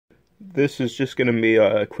This is just going to be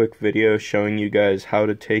a quick video showing you guys how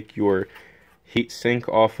to take your heatsink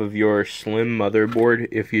off of your slim motherboard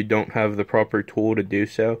if you don't have the proper tool to do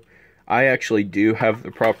so. I actually do have the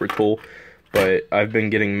proper tool, but I've been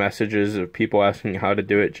getting messages of people asking how to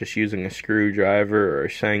do it just using a screwdriver or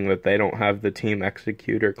saying that they don't have the Team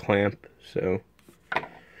Executor clamp.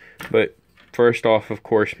 But first off, of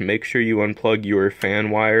course, make sure you unplug your fan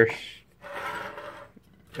wires,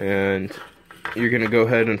 and you're going to go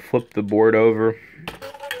ahead and flip the board over.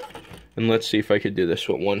 And let's see if I could do this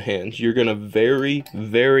with one hand. You're going to very,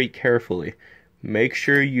 very carefully make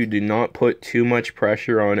sure you do not put too much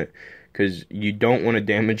pressure on it, because you don't want to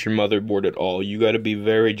damage your motherboard at all. You got to be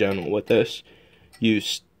very gentle with this. You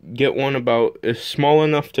get one about small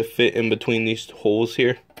enough to fit in between these holes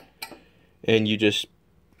here, and you just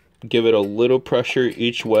give it a little pressure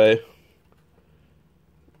each way.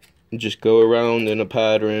 Just go around in a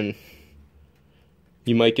pattern.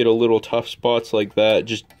 You might get a little tough spots like that.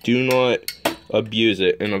 Just do not abuse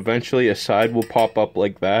it, and eventually a side will pop up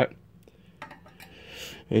like that.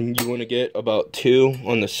 And you want to get about 2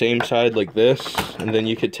 on the same side like this, and then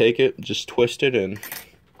you could take it, just twist it, and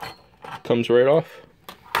it comes right off.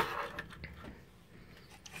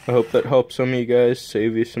 I hope that helps some of you guys,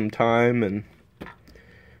 save you some time, and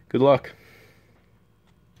good luck.